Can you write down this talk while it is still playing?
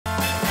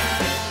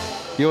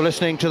You're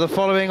listening to the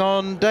following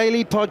on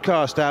daily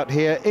podcast out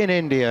here in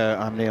India.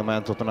 I'm Neil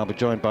Manthorp and I'll be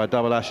joined by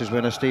double Ashes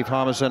winner Steve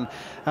Harmison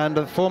and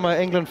the former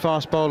England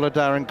fast bowler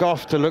Darren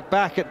Gough to look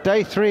back at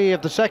day 3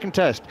 of the second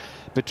test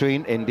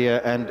between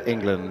India and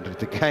England.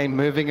 The game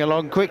moving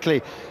along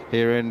quickly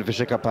here in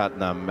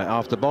Visakhapatnam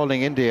after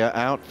bowling India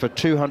out for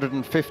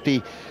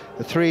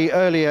 253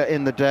 earlier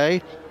in the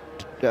day.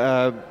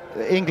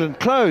 England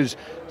close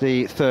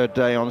the third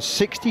day on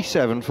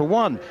 67 for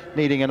 1,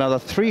 needing another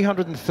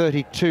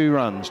 332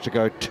 runs to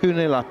go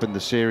 2-0 up in the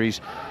series.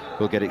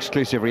 We'll get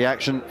exclusive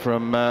reaction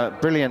from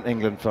brilliant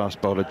England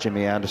fast bowler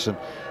Jimmy Anderson,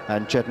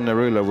 and Chetan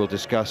Narula will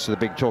discuss the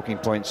big talking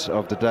points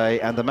of the day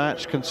and the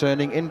match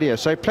concerning India.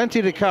 So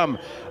plenty to come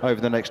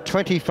over the next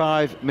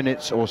 25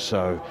 minutes or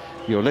so.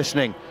 You're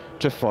listening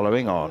to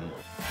Following On.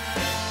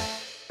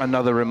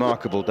 Another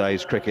remarkable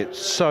day's cricket,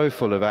 so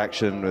full of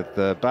action with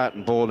the bat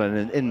and ball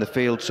and in the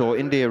field. Saw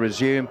India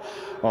resume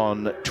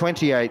on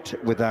 28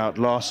 without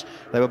loss.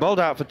 They were bowled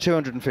out for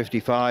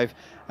 255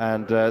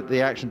 and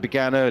the action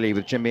began early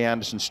with Jimmy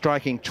Anderson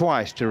striking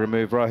twice to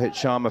remove Rohit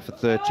Sharma for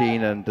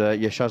 13 and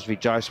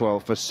Yashasvi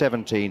Jaiswal for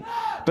 17.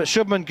 But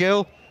Shubman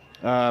Gill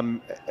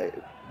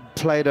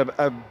played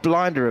a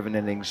blinder of an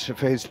innings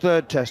for his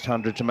third test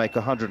 100 to make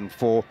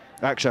 104.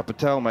 Akshar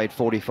Patel made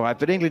 45,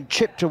 but England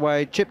chipped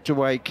away, kept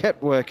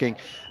working,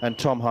 and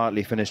Tom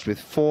Hartley finished with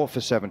 4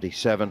 for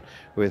 77,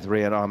 with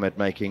Rian Ahmed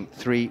making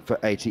 3 for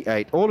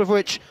 88, all of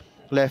which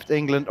left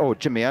England.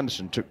 Jimmy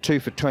Anderson took 2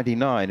 for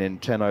 29 in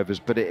 10 overs,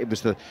 but it was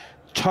the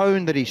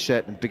tone that he set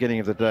at the beginning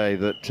of the day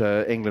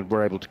that England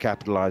were able to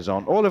capitalise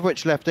on, all of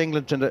which left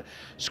England to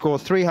score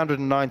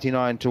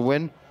 399 to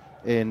win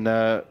in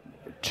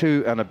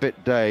 2 and a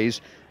bit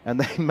days, and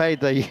they made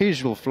their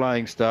usual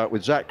flying start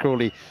with Zach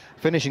Crawley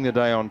finishing the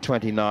day on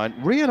 29.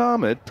 Rian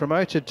Ahmed,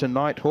 promoted to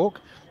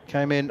Nighthawk,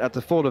 came in at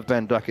the fall of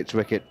Ben Duckett's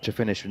wicket to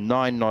finish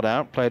 9 not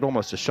out, played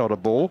almost a shot a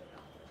ball.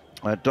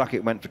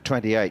 Duckett went for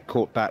 28,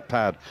 caught bat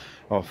pad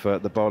off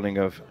the bowling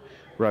of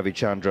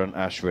Ravichandran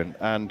Ashwin.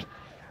 And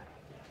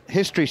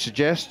history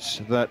suggests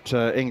that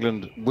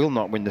England will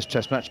not win this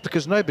test match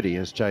because nobody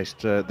has chased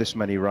this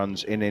many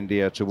runs in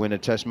India to win a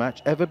test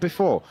match ever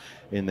before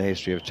in the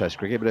history of test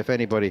cricket. But if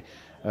anybody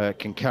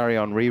can carry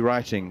on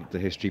rewriting the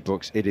history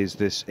books, it is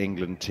this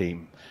England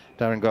team.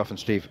 Darren Gough and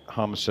Steve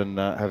Harmison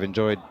have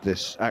enjoyed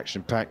this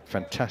action-packed,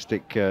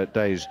 fantastic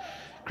day's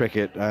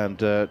cricket. And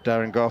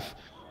Darren Gough,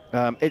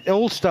 it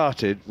all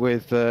started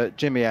with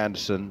Jimmy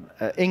Anderson.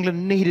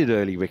 England needed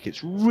early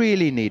wickets,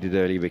 really needed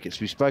early wickets.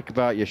 We spoke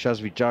about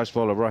Yashasvi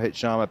Jaiswal or Rohit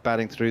Sharma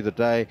batting through the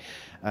day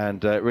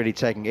and really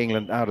taking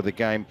England out of the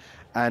game,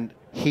 and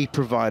he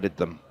provided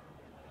them.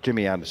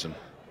 Jimmy Anderson.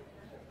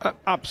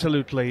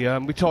 Absolutely.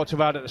 We talked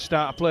about it at the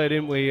start of play,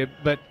 didn't we?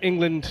 But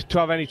England, to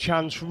have any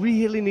chance,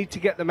 really need to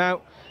get them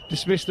out,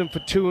 dismiss them for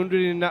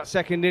 200 in that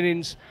second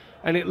innings.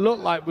 And it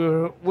looked like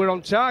we're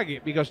on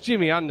target because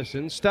Jimmy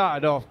Anderson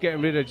started off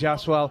getting rid of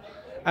Jaiswal,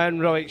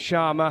 and Rohit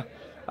Sharma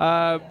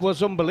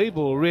was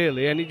unbelievable,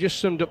 really, and he just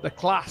summed up the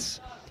class.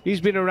 He's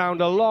been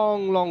around a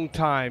long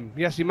time.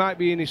 Yes, he might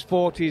be in his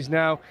 40s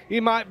now. He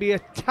might be a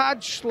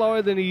tad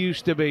slower than he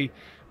used to be,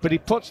 but he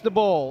puts the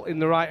ball in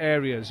the right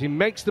areas. He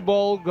makes the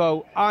ball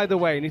go either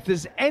way, and if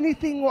there's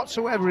anything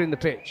whatsoever in the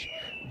pitch,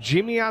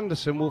 Jimmy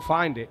Anderson will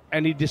find it,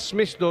 and he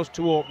dismissed those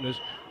 2 openers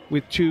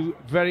with 2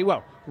 very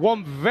well.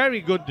 One very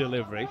good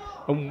delivery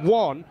and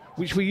one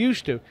which we're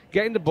used to,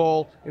 getting the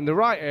ball in the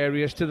right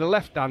areas to the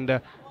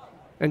left-hander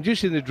and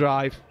just in the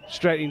drive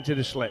straight into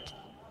the slip.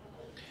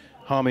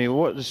 Harmy,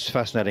 what is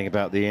fascinating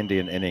about the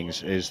Indian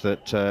innings is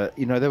that,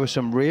 there were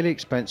some really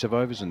expensive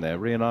overs in there.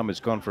 Rian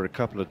Ahmed's gone for a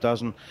couple of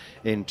dozen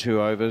in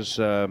 2 overs.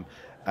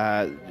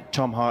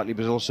 Tom Hartley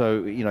was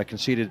also,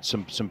 conceded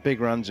some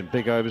big runs in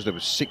big overs. There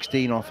was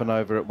 16 off and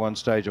over at one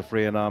stage off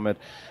Rian Ahmed.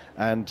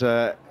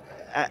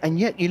 And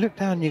yet you look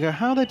down and you go,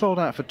 how they bowled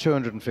out for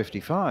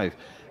 255?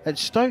 And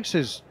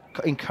Stokes'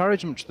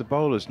 encouragement to the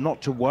bowlers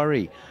not to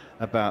worry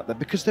about that,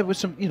 because there was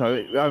some,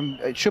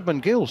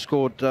 Shubman Gill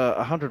scored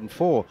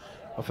 104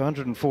 of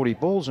 140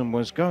 balls and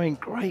was going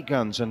great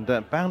guns, and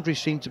boundaries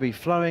seem to be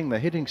flowing. They're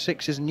hitting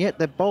sixes, and yet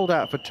they're bowled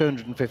out for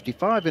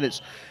 255. And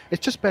it's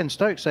just Ben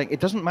Stokes saying it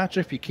doesn't matter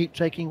if you keep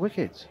taking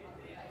wickets.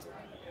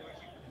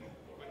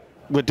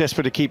 We're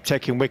desperate to keep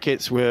taking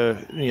wickets.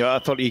 I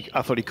thought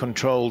he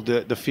controlled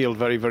the field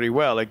very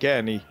well.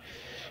 Again,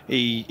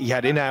 he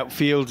had in-out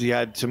fields, he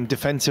had some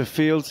defensive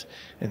fields,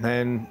 and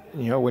then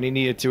when he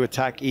needed to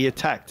attack, he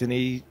attacked, and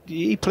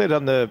he played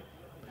on the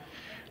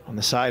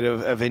side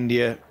of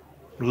India,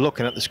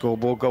 looking at the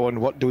scoreboard,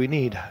 going, what do we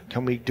need? Do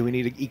we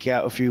need to eke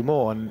out a few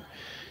more? And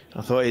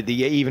I thought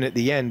even at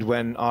the end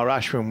when our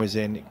Ashwin was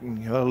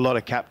in, a lot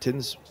of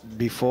captains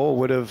before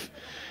would have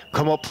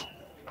come up.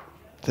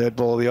 3rd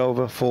ball of the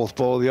over, 4th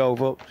ball of the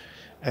over,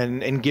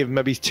 and give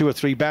maybe 2 or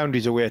 3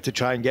 boundaries away to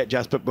try and get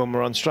Jasprit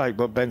Bumrah on strike.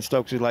 But Ben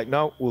Stokes was like,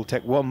 no, we'll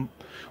take one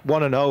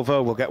and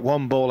over, we'll get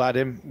 1 ball at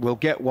him, we'll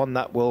get one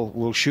that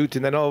we'll shoot,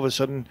 and then all of a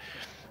sudden,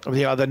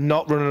 they're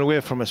not running away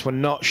from us. We're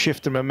not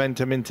shifting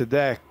momentum into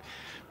their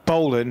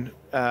bowling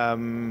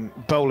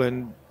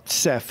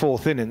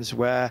 4th innings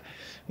where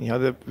you know,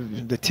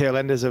 the tail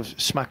enders have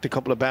smacked a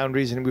couple of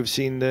boundaries, and we've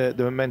seen the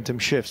momentum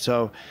shift.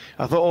 So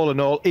I thought, all in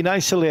all, in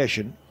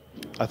isolation,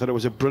 I thought it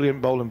was a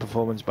brilliant bowling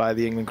performance by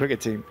the England cricket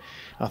team.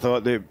 I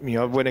thought that, you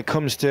know, when it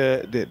comes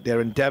to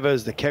their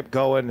endeavours, they kept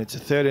going. It's a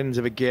third innings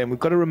of a game. We've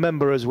got to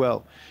remember as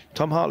well,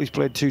 Tom Hartley's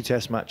played 2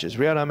 Test matches.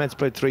 Rian Ahmed's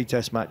played 3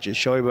 Test matches.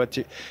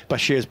 Shoaib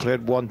Bashir's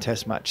played 1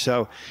 Test match.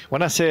 So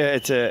when I say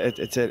it's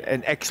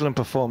an excellent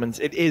performance,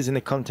 it is in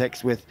the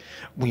context with,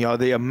 you know,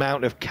 the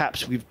amount of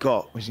caps we've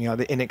got, you know,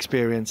 the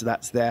inexperience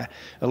that's there.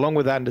 Along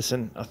with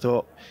Anderson, I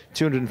thought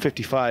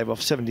 255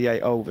 off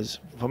 78 overs.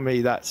 For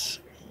me, that's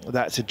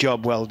a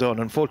job well done.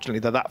 Unfortunately,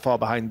 they're that far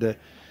behind the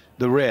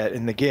rate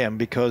in the game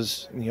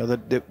because, you know,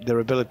 their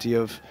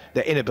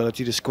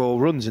inability to score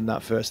runs in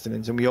that first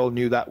innings, and we all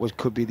knew that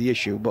could be the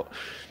issue. But,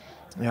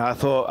 you know, I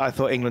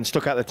thought England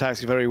stuck out the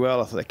task very well.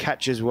 I thought the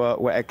catches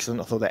were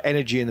excellent. I thought their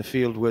energy in the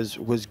field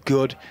was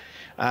good,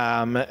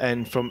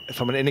 and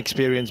from an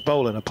inexperienced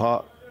bowling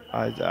apart,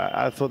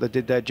 I thought they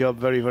did their job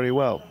very, very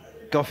well.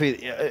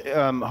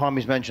 Goughy,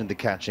 Harmy's mentioned the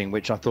catching,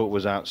 which I thought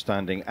was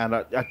outstanding, and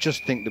I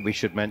just think that we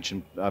should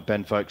mention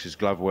Ben Foakes'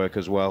 glove work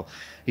as well.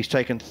 He's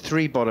taken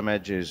 3 bottom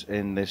edges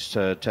in this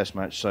Test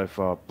match so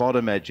far.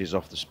 Bottom edges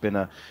off the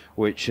spinner,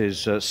 which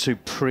is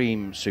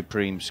supreme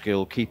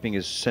skill, keeping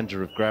his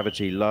centre of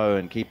gravity low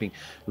and keeping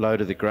low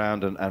to the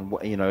ground, and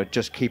you know,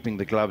 just keeping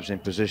the gloves in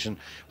position.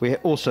 We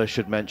also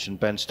should mention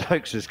Ben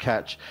Stokes'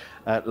 catch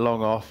at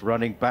long off,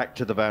 running back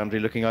to the boundary,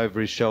 looking over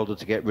his shoulder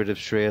to get rid of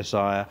Shreyas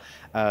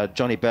Iyer.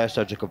 Johnny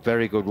Bairstow took a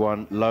very good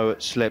one, low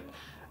at slip,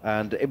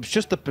 and it was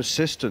just the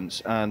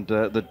persistence and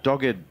the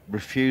dogged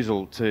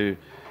refusal to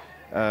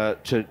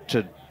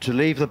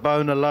leave the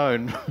bone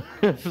alone,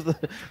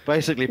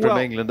 basically, from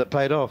England, that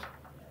paid off.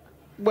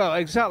 Well,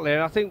 exactly,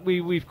 and I think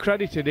we've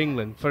credited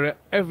England for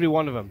every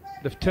one of them.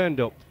 They've turned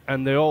up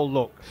and they all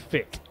look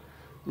fit.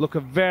 Look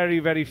a very,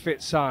 very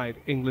fit side,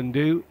 England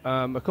do.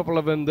 A couple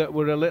of them that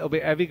were a little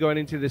bit heavy going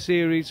into the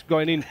series,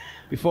 going in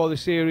before the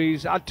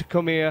series, had to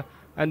come here,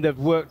 and they've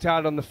worked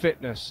hard on the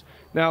fitness.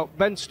 Now,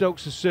 Ben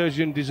Stokes, the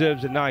surgeon,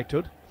 deserves a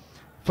knighthood.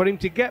 For him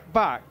to get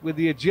back with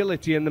the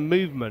agility and the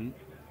movement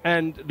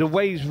and the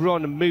way he's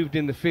run and moved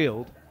in the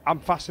field, I'm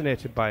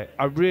fascinated by it.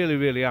 I really,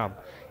 really am.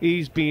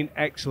 He's been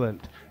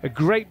excellent. A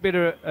great bit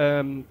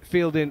of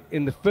fielding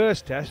in the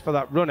first Test for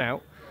that run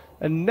out,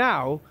 and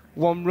now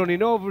one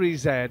running over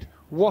his head.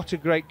 What a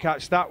great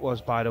catch that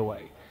was, by the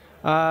way.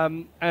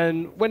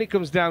 And when it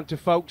comes down to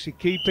Foakes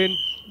keeping,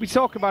 we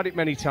talk about it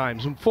many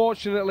times.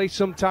 Unfortunately,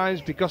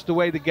 sometimes, because the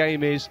way the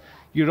game is,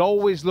 you're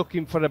always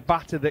looking for a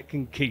batter that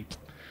can keep.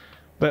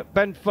 But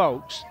Ben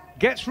Foakes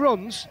gets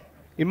runs.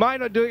 He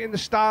might not do it in the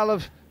style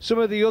of some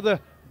of the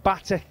other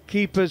batter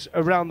keepers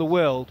around the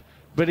world,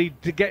 but he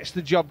gets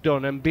the job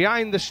done. And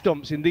behind the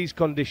stumps in these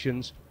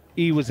conditions,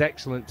 he was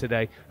excellent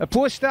today. A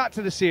poor start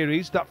to the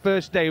series, that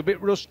first day, a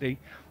bit rusty,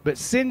 but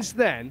since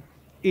then,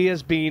 he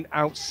has been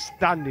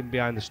outstanding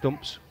behind the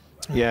stumps.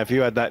 Yeah, if you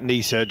had that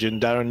knee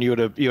surgeon, Darren, you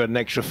had an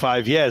extra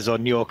 5 years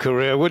on your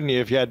career, wouldn't you?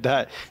 If you had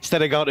that,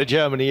 instead of going to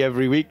Germany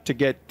every week to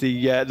get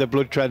the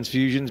blood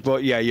transfusions.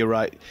 But yeah, you're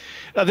right.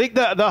 I think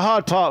that the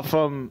hard part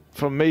from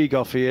me,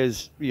 Goughy,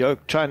 is, you know,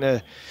 trying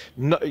to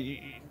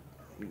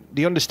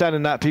the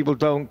understanding that people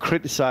don't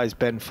criticise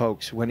Ben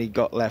Foakes when he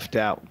got left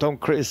out. Don't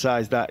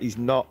criticise that he's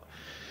not.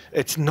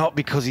 It's not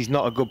because he's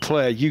not a good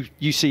player.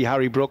 You see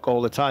Harry Brook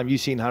all the time.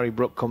 You've seen Harry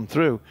Brook come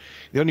through.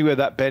 The only way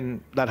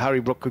that Harry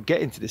Brook could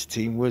get into this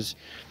team was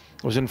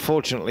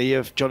unfortunately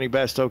if Johnny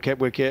Bairstow kept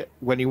wicket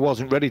when he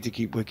wasn't ready to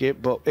keep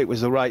wicket. But it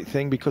was the right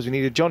thing because we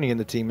needed Johnny in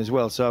the team as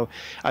well. So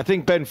I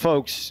think Ben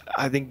Foakes,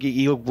 I think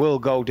he will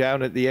go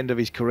down at the end of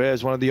his career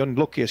as one of the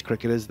unluckiest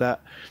cricketers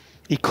that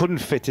he couldn't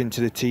fit into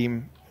the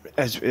team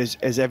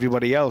as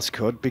everybody else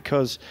could,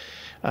 because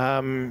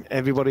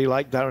everybody,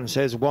 like Darren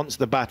says, wants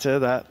the batter,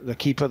 that the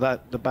keeper,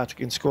 that the batter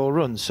can score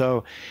runs.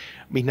 So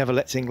he never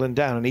lets England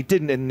down, and he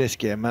didn't in this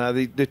game.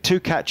 The 2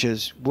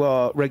 catches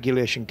were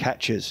regulation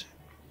catches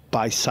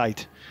by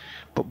sight.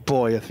 But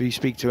boy, if you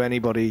speak to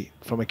anybody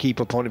from a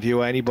keeper point of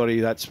view, or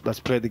anybody that's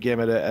played the game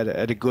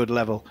at a good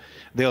level,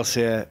 they'll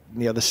say,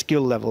 you know, the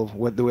skill level,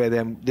 the way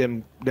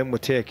them were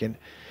taken,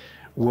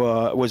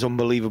 was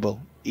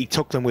unbelievable. He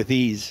took them with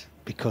ease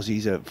because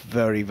he's a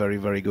very, very,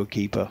 very good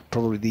keeper.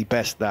 Probably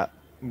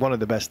one of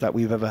the best that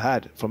we've ever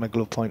had from a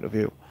glove point of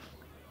view.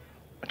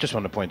 I just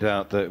want to point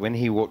out that when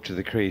he walked to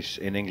the crease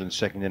in England's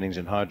second innings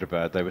in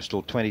Hyderabad, they were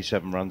still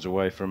 27 runs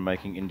away from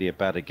making India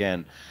bat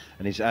again,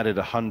 and he's added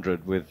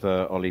 100 with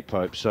Ollie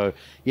Pope. So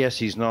yes,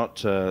 he's not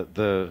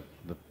the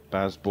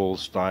Bazball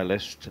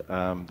stylist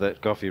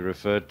that Goughy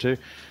referred to,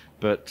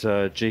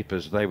 but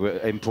jeepers, they were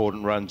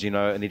important runs, you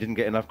know, and he didn't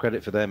get enough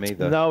credit for them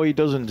either. No, he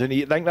doesn't, and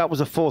I think that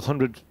was a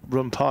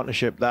 400-run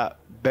partnership that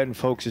Ben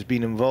Foakes has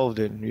been involved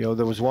in. You know,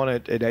 there was one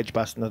at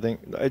Edgbaston, I think,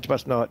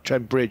 at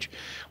Trent Bridge,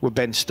 with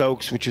Ben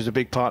Stokes, which was a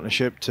big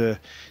partnership to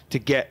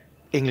get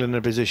England in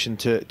a position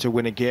to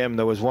win a game.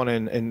 There was one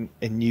in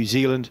New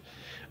Zealand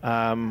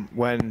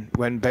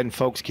when Ben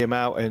Foakes came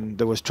out and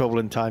there was trouble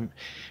in time.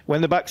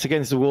 When the back's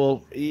against the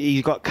wall,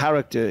 he's got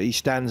character. He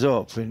stands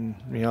up, and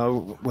you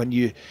know, when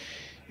you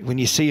when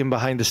you see him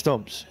behind the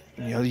stumps,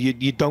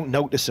 you don't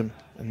notice him.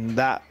 And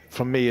that,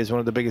 from me, is one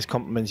of the biggest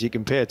compliments you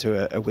can pay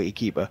to a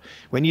wicketkeeper.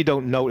 When you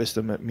don't notice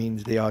them, it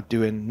means they are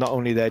doing not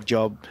only their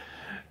job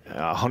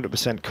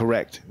 100%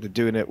 correct, they're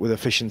doing it with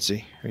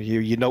efficiency.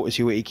 You notice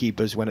your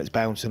wicketkeepers when it's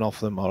bouncing off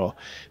them, or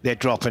they're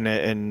dropping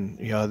it, and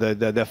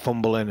they're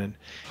fumbling, and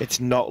it's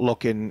not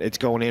looking, it's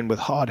going in with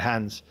hard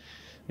hands.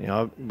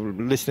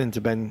 Listening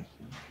to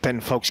Ben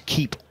Foakes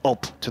keep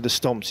up to the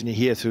stumps, and you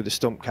hear through the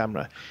stump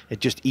camera, it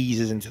just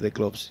eases into the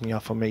gloves.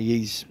 For me,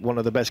 he's one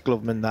of the best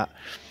glovemen that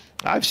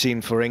I've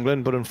seen for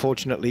England, but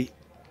unfortunately,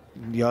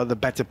 the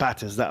better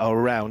batters that are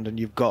around, and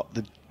you've got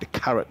the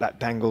carrot that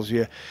dangles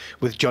you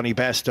with Johnny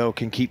Bairstow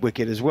can keep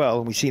wicket as well.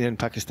 And we've seen in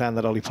Pakistan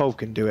that Ollie Pope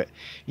can do it.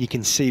 You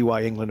can see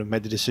why England have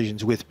made the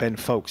decisions with Ben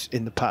Foakes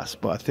in the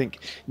past, but I think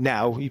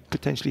now he's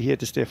potentially here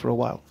to stay for a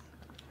while.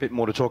 Bit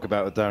more to talk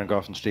about with Darren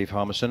Gough and Steve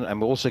Harmison,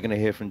 and we're also going to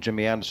hear from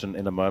Jimmy Anderson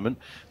in a moment.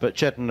 But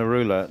Chetan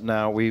Narula,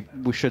 now we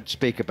should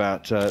speak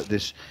about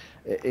this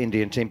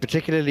Indian team,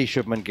 particularly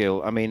Shubman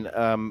Gill. I mean,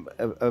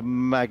 a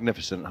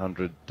magnificent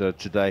 100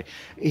 today.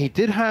 He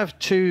did have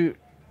 2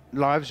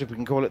 lives, if we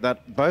can call it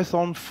that, both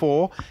on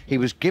 4. He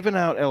was given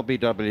out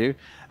LBW,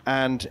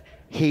 and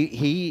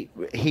he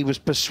was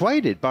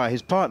persuaded by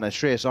his partner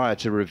Shreyas Iyer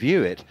to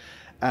review it.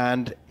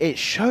 And it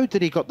showed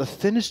that he got the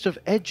thinnest of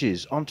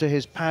edges onto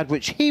his pad,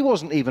 which he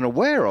wasn't even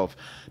aware of,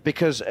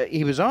 because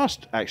he was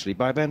asked, actually,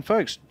 by Ben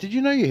Foakes, did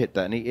you know you hit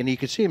that? And you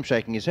could see him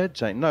shaking his head,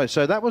 saying no.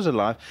 So that was a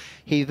live.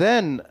 He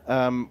then,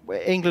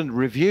 England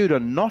reviewed a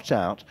not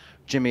out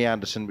Jimmy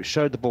Anderson, which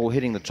showed the ball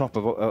hitting the top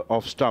of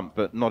off stump,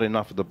 but not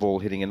enough of the ball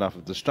hitting enough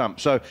of the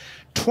stump. So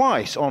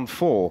twice on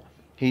 4,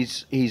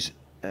 he's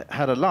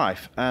had a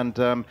life.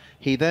 And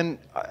he then,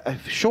 a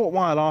short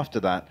while after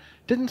that,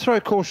 didn't throw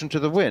caution to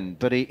the wind,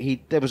 but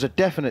there was a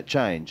definite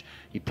change.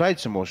 He played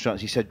some more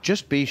shots. He said,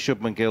 just be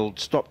Shubman Gill,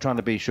 stop trying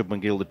to be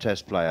Shubman Gill, the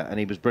test player, and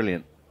he was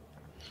brilliant.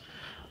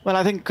 Well,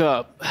 I think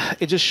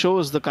it just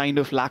shows the kind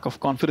of lack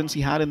of confidence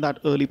he had in that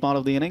early part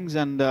of the innings.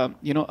 And,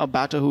 a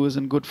batter who is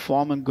in good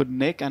form and good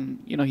nick, and,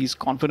 he's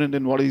confident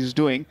in what he's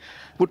doing,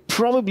 would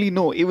probably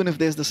know, even if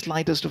there's the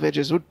slightest of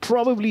edges, would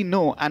probably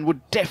know and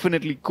would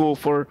definitely go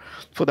for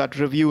that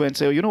review and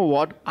say, you know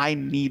what, I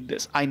need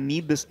this. I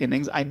need this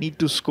innings. I need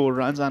to score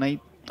runs, and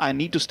I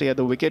need to stay at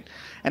the wicket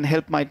and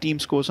help my team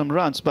score some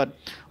runs. But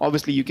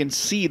obviously you can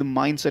see the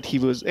mindset he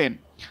was in.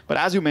 But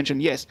as you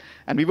mentioned, yes,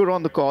 and we were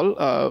on the call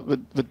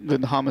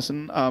with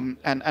Harmison,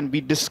 and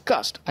we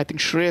discussed, I think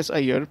Shreyas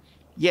Iyer,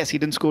 yes, he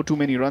didn't score too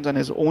many runs, and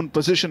his own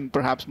position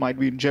perhaps might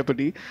be in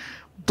jeopardy,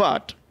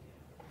 but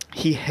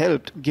he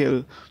helped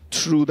Gill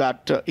through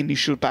that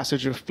initial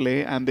passage of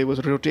play, and there was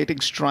a rotating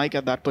strike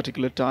at that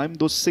particular time.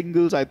 Those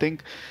singles, I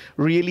think,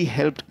 really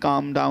helped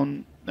calm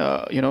down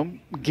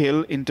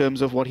Gill in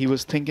terms of what he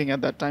was thinking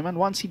at that time. And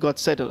once he got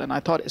settled, and I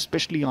thought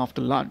especially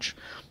after lunch,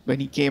 when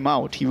he came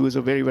out, he was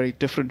a very, very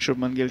different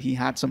Shubman Gill. He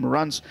had some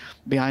runs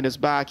behind his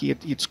back.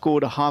 He'd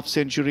scored a half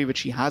century,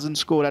 which he hasn't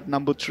scored at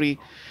number 3.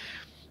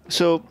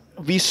 So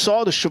we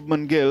saw the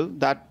Shubman Gill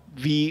that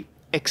we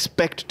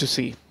expect to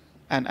see,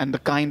 and the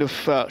kind of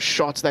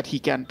shots that he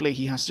can play.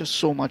 He has just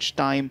so much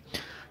time.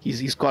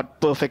 He's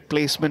got perfect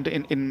placement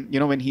in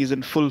when he's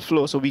in full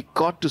flow. So we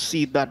got to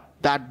see that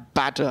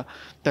batter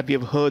that we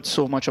have heard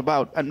so much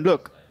about. And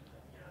look,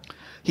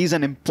 he's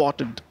an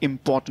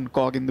important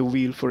cog in the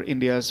wheel for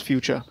India's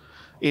future.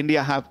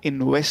 India have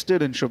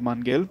invested in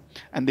Shubman Gill,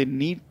 and they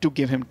need to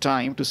give him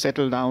time to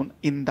settle down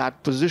in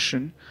that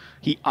position.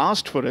 He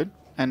asked for it,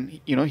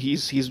 and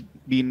he's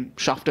been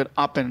shafted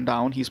up and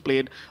down. He's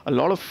played a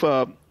lot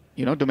of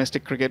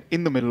domestic cricket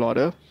in the middle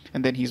order,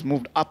 and then he's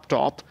moved up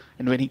top.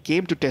 And when he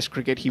came to Test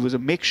cricket, he was a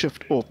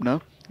makeshift opener.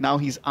 Now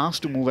he's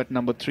asked to move at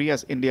number 3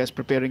 as India is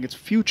preparing its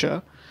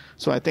future.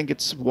 So I think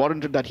it's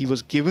warranted that he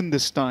was given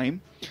this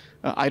time.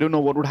 I don't know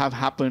what would have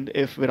happened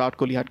if Virat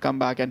Kohli had come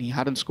back and he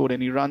hadn't scored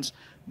any runs,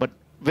 but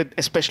with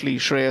especially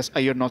Shreyas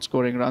Iyer not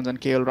scoring runs and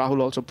KL Rahul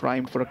also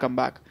primed for a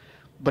comeback.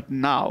 But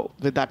now,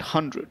 with that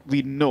 100,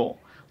 we know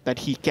that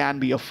he can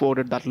be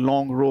afforded that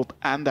long rope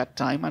and that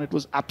time, and it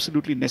was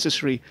absolutely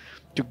necessary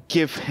to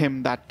give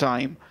him that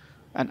time,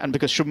 and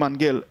because Shubman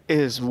Gill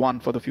is one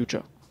for the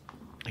future.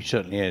 He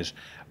certainly is.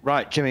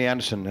 Right, Jimmy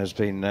Anderson has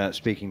been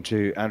speaking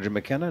to Andrew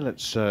McKenna.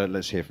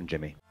 Let's hear from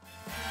Jimmy.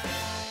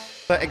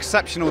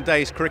 Exceptional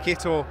day's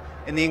cricket, or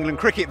in the England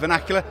cricket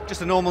vernacular,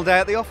 just a normal day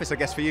at the office, I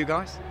guess, for you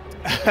guys.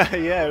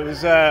 Yeah,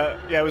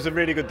 it was a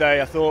really good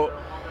day. I thought,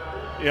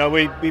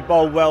 we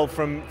bowled well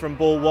from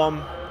ball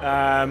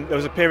 1. There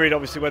was a period,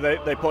 obviously, where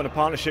they put in a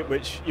partnership,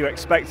 which you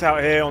expect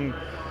out here on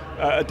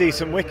a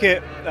decent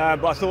wicket.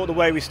 But I thought the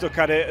way we stuck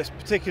at it,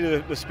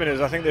 particularly the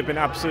spinners, I think they've been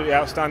absolutely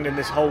outstanding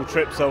this whole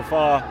trip so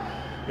far.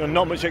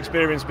 Not much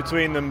experience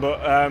between them, but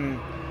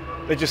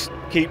they just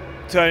keep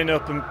turning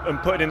up and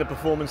putting in the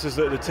performances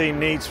that the team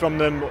needs from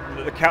them,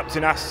 that the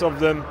captain asks of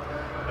them.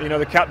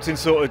 The captain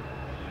sort of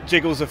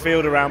jiggles the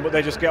field around, but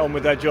they just get on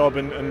with their job,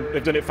 and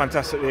they've done it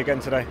fantastically again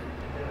today.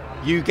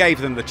 You gave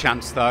them the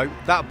chance though.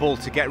 That ball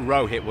to get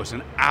Rohit was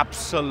an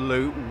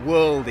absolute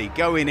worldie,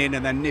 going in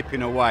and then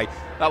nipping away.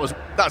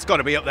 That's got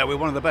to be up there with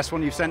one of the best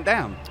ones you've sent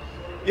down.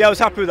 Yeah, I was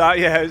happy with that.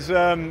 Yeah, it's,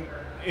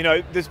 you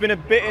know, there's been a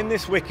bit in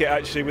this wicket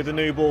actually with the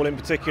new ball in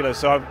particular.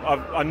 So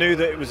I knew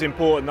that it was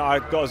important that I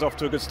got us off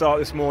to a good start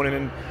this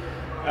morning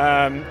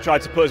and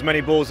tried to put as many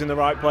balls in the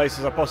right place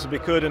as I possibly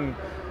could. And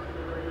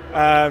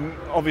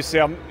obviously,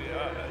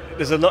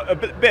 there's a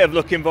bit of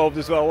luck involved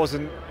as well. I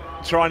wasn't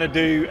trying to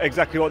do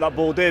exactly what that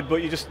ball did,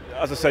 but you just,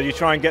 as I said, you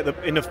try and get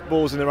enough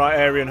balls in the right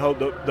area and hope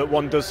that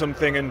one does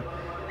something. And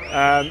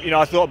you know,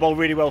 I thought I bowled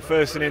really well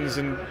first innings,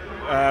 and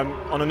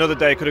on another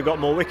day could have got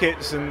more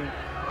wickets, and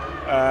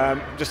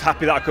just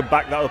happy that I could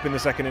back that up in the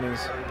second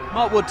innings.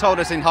 Mark Wood told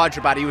us in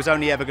Hyderabad he was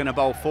only ever going to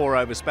bowl 4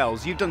 over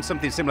spells. You've done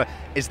something similar.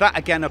 Is that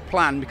again a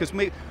plan? Because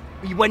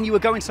when you were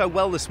going so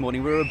well this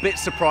morning, we were a bit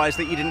surprised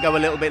that you didn't go a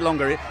little bit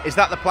longer. Is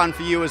that the plan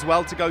for you as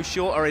well, to go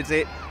short, or is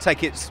it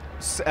take it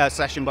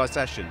session by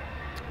session?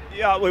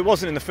 Yeah, well, it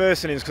wasn't in the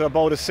first innings because I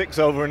bowled a 6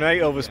 over and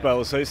 8 over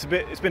spell, so it's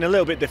been a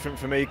little bit different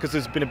for me because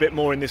there's been a bit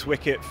more in this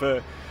wicket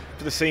for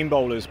the seam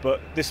bowlers. But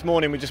this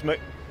morning we just,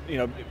 you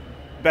know,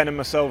 Ben and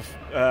myself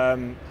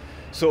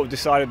sort of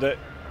decided that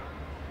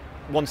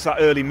once that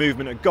early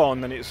movement had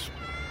gone, then it's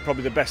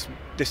probably the best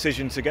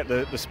decision to get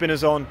the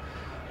spinners on,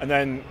 and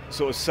then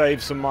sort of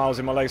save some miles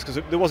in my legs,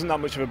 because there wasn't that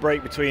much of a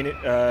break between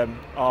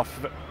our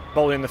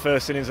bowling in the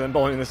first innings and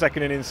bowling in the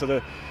second innings, so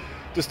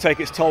just take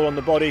its toll on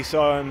the body.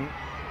 So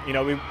you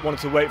know, we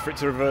wanted to wait for it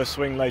to reverse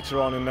swing later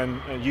on and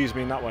then use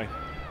me in that way.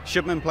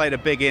 Shubman played a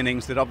big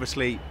innings that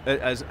obviously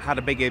has had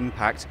a big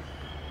impact,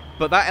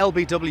 but that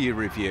LBW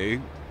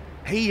review,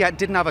 he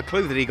didn't have a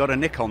clue that he got a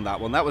nick on that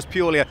one. That was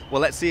purely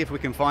well, let's see if we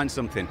can find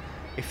something.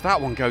 If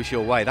that one goes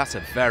your way, that's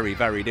a very,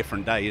 very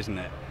different day, isn't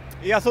it?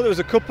 Yeah, I thought there was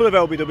a couple of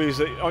LBWs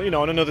that, you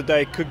know, on another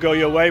day could go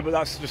your way, but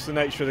that's just the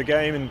nature of the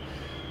game.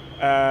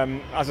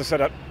 And as I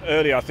said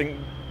earlier, I think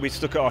we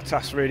stuck at our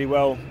task really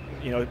well.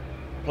 You know,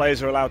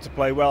 players are allowed to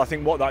play well. I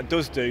think what that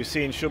does do,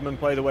 seeing Shubman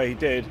play the way he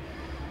did,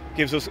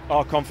 gives us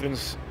our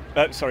confidence,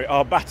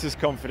 our batters'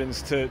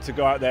 confidence to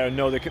go out there and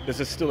know that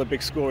there's still a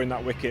big score in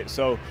that wicket.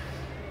 So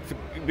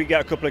if we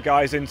get a couple of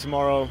guys in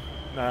tomorrow,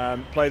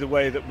 play the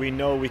way that we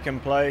know we can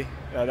play,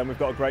 then we've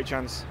got a great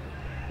chance.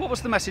 What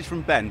was the message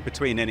from Ben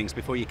between innings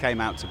before you came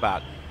out to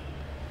bat?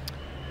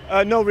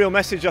 No real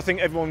message. I think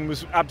everyone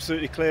was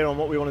absolutely clear on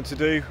what we wanted to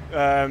do.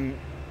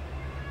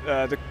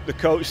 The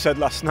coach said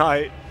last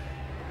night,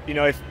 you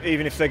know,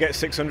 even if they get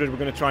 600, we're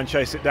going to try and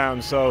chase it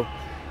down. So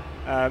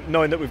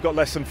knowing that we've got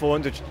less than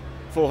 400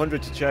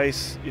 to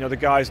chase, you know, the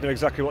guys knew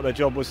exactly what their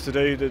job was to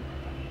do.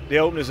 The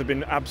openers have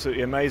been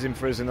absolutely amazing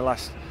for us in the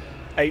last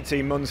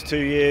 18 months, 2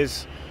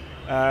 years.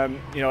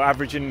 You know,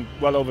 averaging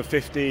well over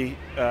 50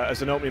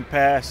 as an opening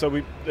pair.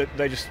 So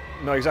they just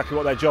know exactly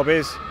what their job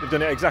is. They've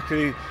done it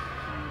exactly,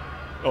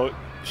 or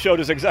showed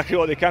us exactly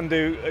what they can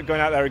do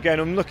going out there again.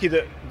 I'm lucky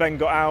that Ben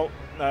got out.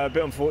 A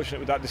bit unfortunate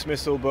with that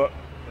dismissal, but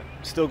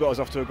still got us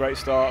off to a great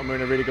start, and we're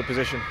in a really good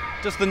position.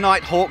 Does the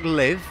Nighthawk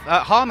live?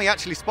 Harmy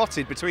actually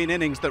spotted between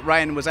innings that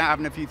Rayan was out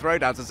having a few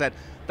throwdowns and said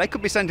they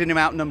could be sending him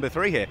out number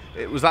 3 here.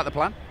 Was that the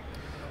plan?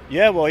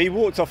 Yeah, well, he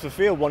walked off the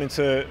field wanting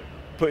to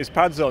put his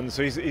pads on,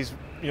 so he's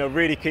you know,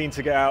 really keen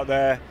to get out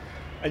there.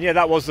 And yeah,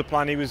 that was the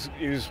plan. He was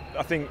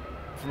I think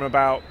from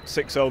about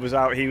 6 overs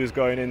out, he was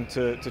going in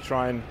to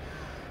try and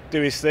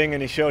do his thing,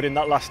 and he showed in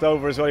that last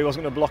over as well. He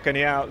wasn't going to block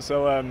any out.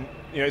 So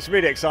you know, it's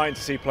really exciting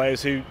to see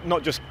players who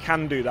not just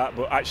can do that,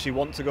 but actually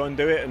want to go and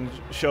do it and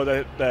show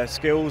their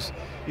skills.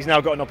 He's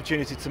now got an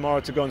opportunity tomorrow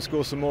to go and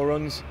score some more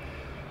runs.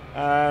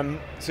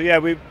 So yeah,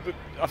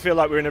 I feel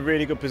like we're in a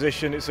really good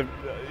position. It's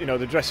you know,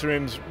 the dressing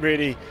room's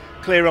really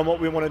clear on what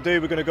we want to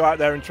do. We're going to go out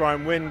there and try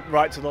and win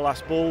right to the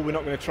last ball. We're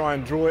not going to try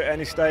and draw it at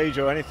any stage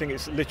or anything.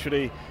 It's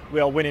literally, we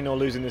are winning or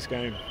losing this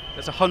game.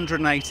 There's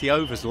 180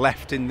 overs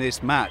left in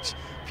this match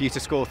for you to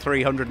score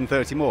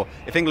 330 more.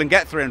 If England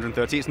get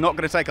 330, it's not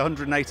going to take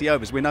 180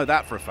 overs. We know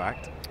that for a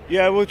fact.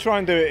 Yeah, we'll try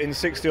and do it in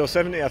 60 or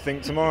 70, I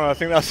think, tomorrow. I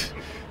think that's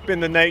been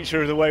the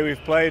nature of the way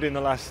we've played in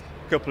the last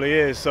couple of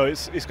years. So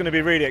it's going to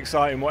be really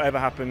exciting whatever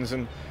happens.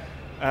 And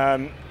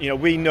you know,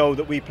 we know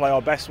that we play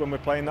our best when we're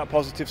playing that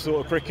positive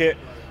sort of cricket.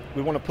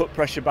 We want to put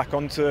pressure back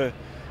onto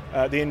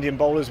the Indian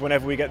bowlers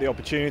whenever we get the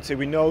opportunity.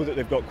 We know that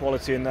they've got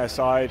quality in their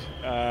side.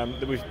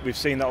 That we've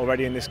seen that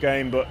already in this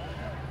game, but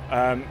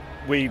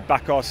we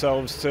back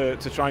ourselves to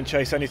try and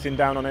chase anything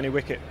down on any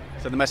wicket.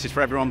 So the message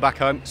for everyone back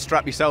home: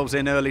 strap yourselves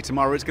in early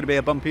tomorrow. It's going to be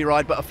a bumpy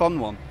ride, but a fun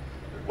one.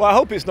 Well, I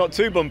hope it's not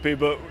too bumpy,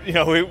 but you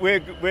know,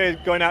 we're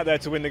going out there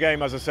to win the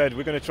game. As I said,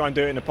 we're going to try and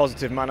do it in a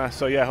positive manner.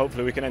 So yeah,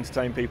 hopefully we can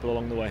entertain people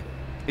along the way.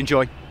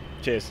 Enjoy.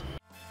 Cheers.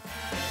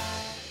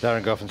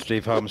 Darren Gough and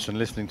Steve Harmison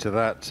listening to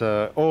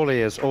that. All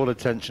ears, all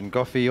attention.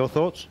 Goughy, your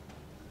thoughts?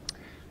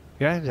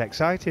 Yeah, it's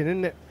exciting,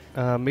 isn't it?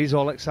 He's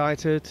all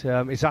excited.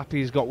 He's happy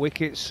he's got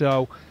wickets.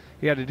 So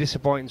he had a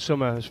disappointing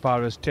summer as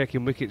far as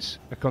taking wickets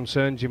are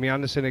concerned. Jimmy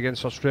Anderson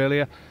against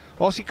Australia.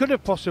 Whilst he could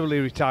have possibly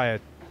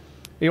retired,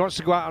 he wants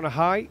to go out on a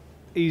high.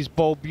 He's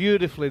bowled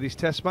beautifully this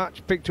test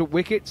match, picked up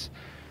wickets.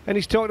 And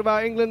he's talked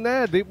about England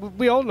there.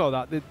 We all know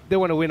that. They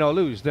want to win or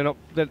lose. They're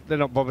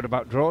not bothered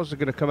about draws. They're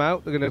going to come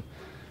out. They're going to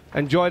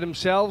enjoy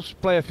themselves,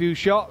 play a few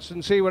shots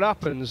and see what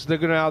happens. They're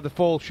going to either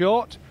fall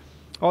short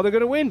or they're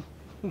going to win.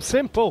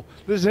 Simple.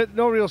 There's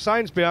no real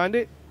science behind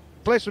it.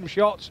 Play some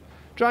shots,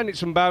 try and hit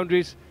some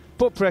boundaries,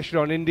 put pressure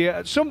on India.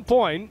 At some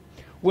point,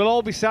 we'll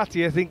all be sat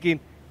here thinking,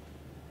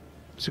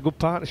 it's a good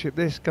partnership,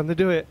 this. Can they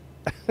do it?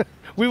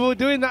 We will be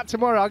doing that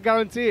tomorrow, I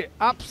guarantee it.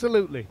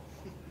 Absolutely.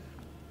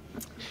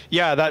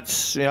 Yeah,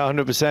 that's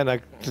 100%.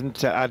 I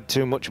didn't add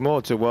too much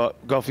more to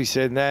what Goughy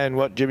said there and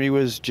what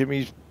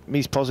Jimmy's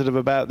positive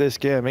about this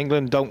game.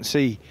 England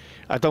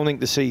I don't think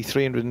they see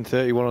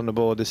 331 on the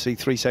board. They see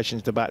 3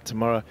 sessions to bat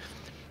tomorrow.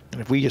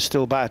 And if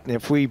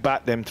we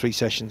bat them 3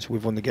 sessions,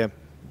 we've won the game.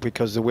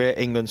 Because the way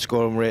England's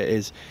scoring rate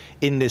is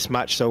in this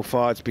match so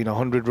far, it's been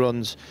 100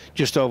 runs,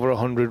 just over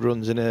 100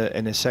 runs in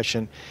a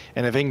session.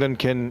 And if England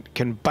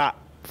can bat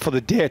for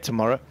the day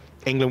tomorrow,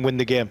 England win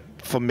the game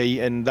for me.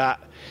 And that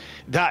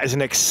is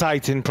an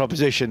exciting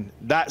proposition.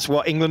 That's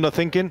what England are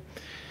thinking.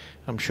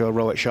 I'm sure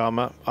Rohit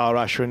Sharma, R.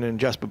 Ashwin and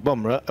Jasper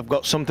Bumrah have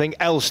got something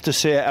else to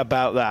say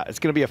about that. It's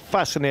going to be a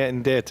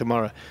fascinating day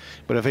tomorrow.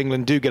 But if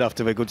England do get off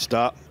to a good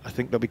start, I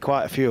think there'll be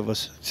quite a few of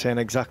us saying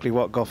exactly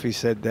what Goughy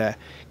said there.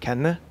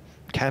 Can they?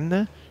 Can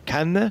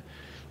they?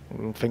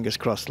 Well, fingers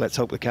crossed. Let's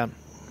hope they can.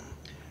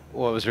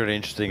 What was really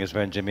interesting is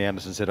when Jimmy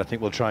Anderson said, I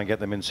think we'll try and get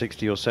them in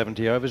 60 or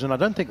 70 overs, and I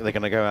don't think they're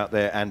going to go out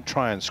there and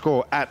try and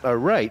score at a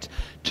rate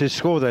to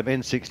score them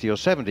in 60 or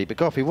 70. But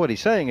Goughy, what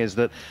he's saying is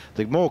that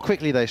the more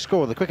quickly they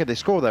score, the quicker they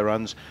score their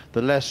runs,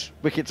 the less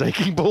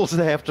wicket-taking balls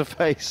they have to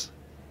face.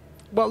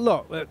 Well,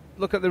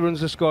 look at the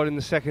runs they scored in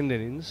the second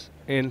innings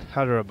in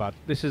Hyderabad.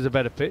 This is a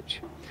better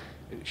pitch.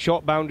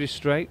 Short boundaries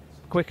straight,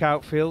 quick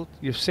outfield.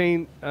 You've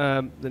seen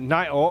the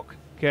Nighthawk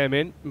came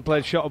in and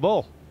played shot a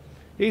ball.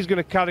 He's going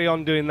to carry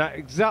on doing that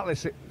exactly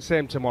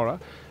same tomorrow.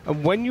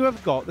 And when you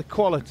have got the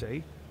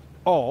quality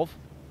of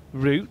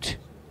Root,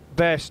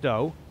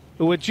 Bairstow,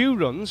 who are due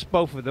runs,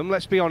 both of them,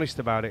 let's be honest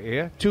about it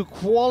here, 2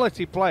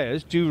 quality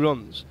players due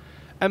runs,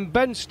 and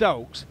Ben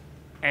Stokes,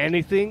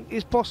 anything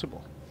is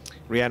possible.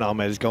 Rian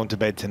Ahmed is going to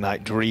bed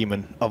tonight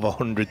dreaming of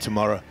 100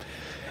 tomorrow.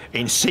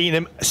 And seen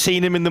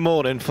him in the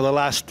morning for the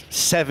last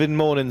 7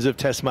 mornings of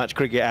Test match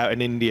cricket out in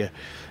India.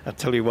 I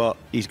tell you what,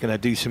 he's going to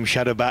do some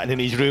shadow batting in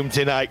his room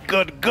tonight.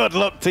 Good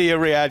luck to you,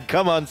 Riyadh.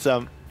 Come on,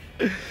 Sam.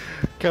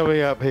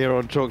 Coming up here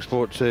on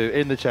talkSPORT 2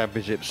 in the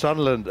Championship,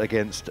 Sunderland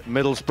against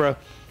Middlesbrough.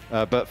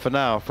 But for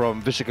now,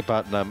 from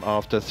Visakhapatnam,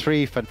 after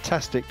 3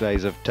 fantastic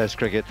days of Test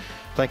cricket,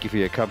 thank you for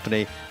your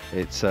company.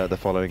 It's the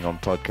following on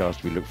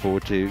podcast. We look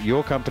forward to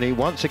your company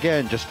once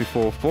again just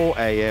before 4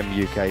 a.m.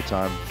 UK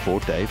time for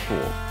day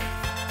 4.